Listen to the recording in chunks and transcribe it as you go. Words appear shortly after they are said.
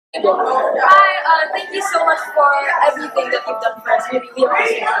Hi, thank you so much for everything that you've done for us. We really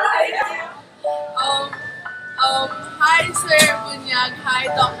appreciate it. Um, Hi Sir Bunyag,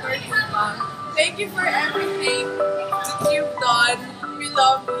 hi Dr. Kupang. Thank you for everything that you've done. We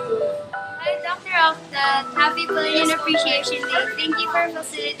love you. Hi, Dr. Octa. Happy Billion Appreciation Day. Thank you for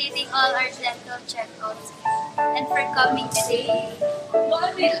facilitating all our dental checkups and for coming today.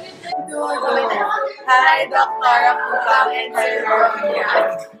 Hi, Dr. Akupang and Sir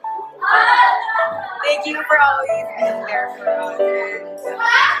Romeo. Thank you for always being there for us.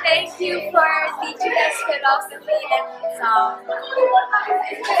 Thank you for teaching us philosophy and sound.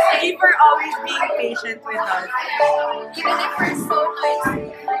 Thank you for always being patient with us. Even if we're so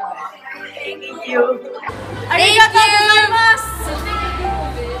noisy. Thank you. Thank you!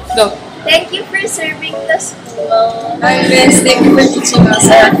 Go. Thank you for serving the school. Hi, Miss. Thank you for teaching us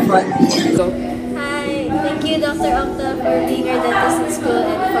that fun. Go. Hi, thank you Dr. Octa for being our dentist in school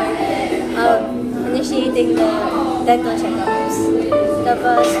and for initiating the dental checkups.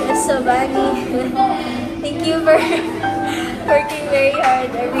 Tapos, Ms. Sobani, thank you for working very hard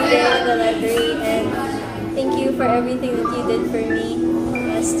every day in the library and thank you for everything that you did for me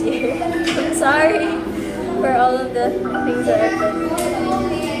last year. I'm sorry for all of the things that I've done.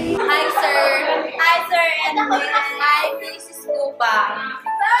 Hi, sir. Hi, sir. And hi, Mrs. Kuba.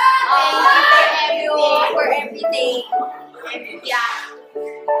 Thank you for everything. Yeah.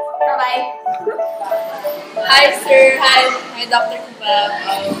 Bye-bye. Hi Sir, hi Dr. Kupang.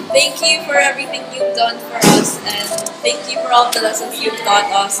 Thank you for everything you've done for us and thank you for all the lessons you've taught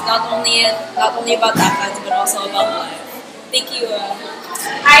us, not only about ACADS but also about life. Thank you.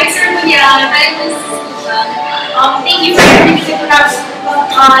 Hi, Sir Munyang. Hi, Ms. Kuba. Thank you for everything you put up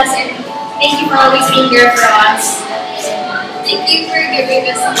us and thank you for always being there for us. Thank you for giving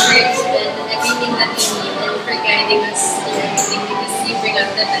us encouragement and everything that we need and for guiding us through everything because you bring out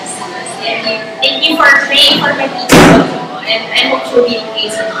the best in us. Thank you for praying for my teacher and I hope you'll be in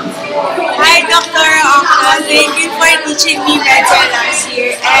case or not. Hi, Dr. Okta. Thank you for teaching me medicine last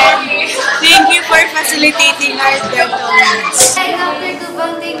year and thank you for facilitating our dental needs. Hi, Dr.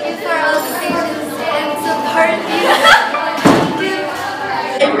 Kubang. Thank you for all the patience and support.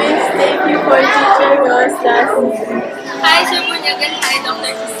 Thank you for teaching us last year. Hi Sir Bunyag and hi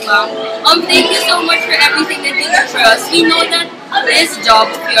Dr. Kupang. Thank you so much for everything that you do for us. We know that this job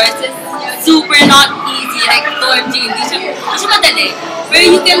of yours is super not easy, like OMG, hindi siya madali. Where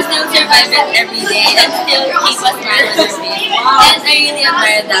you can still survive it every day and still keep a smile on your face. And I really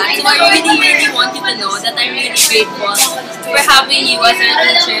admire that. So I really want you to know that I'm really grateful for having you as our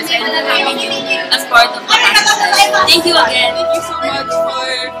teachers and having you as part of the process. Thank you again. Thank you so much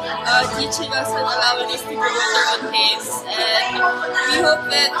for teaching us and allowing us to grow at our own pace. And we hope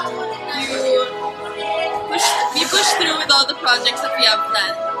that we push through with all the projects that we have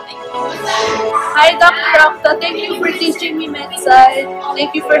planned. Thank you. Hi, Dr. Okta. Thank you for teaching me medicine.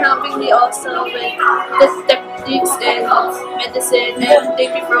 Thank you for helping me also with the techniques and medicine. And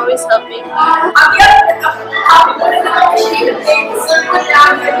thank you for always helping me. I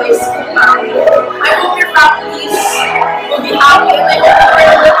hope your families will be happy and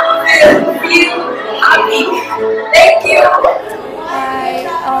feel happy. Thank you. Hi,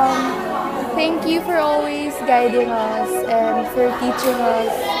 thank you for always guiding us and for teaching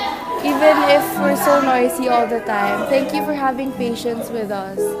us, even if we're so noisy all the time. Thank you for having patience with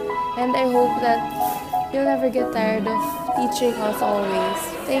us, and I hope that you'll never get tired of teaching us always.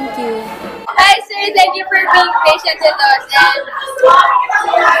 Thank you. Hi, sir. Thank you for being patient with us.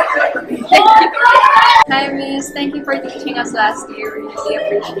 Hi, Miss. Thank you for teaching us last year. We really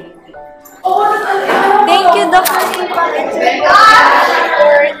appreciate it. Thank you, Dr.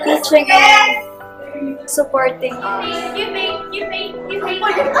 for teaching and supporting us.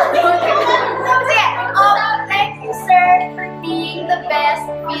 Thank you, sir, for being the best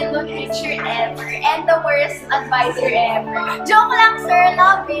philo teacher ever and the worst advisor ever. Joke lang, sir.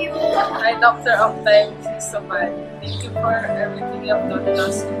 Love you. Hi, Dr. Okta. Thank you so much. Thank you for everything you have done to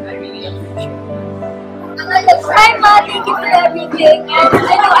us. I really appreciate it. Hi, Ma. Thank you for everything. And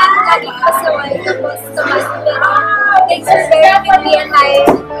I know I'm laging pasaway tapos tumasabay. Thanks for bearing with me and my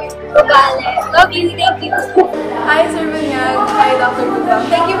ugali. Love you. Thank you. Hi, Sir Bunyag. Hi, Dr. Kubang.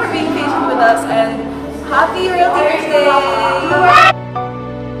 Thank you for being patient with us, and happy Real Teachers Day!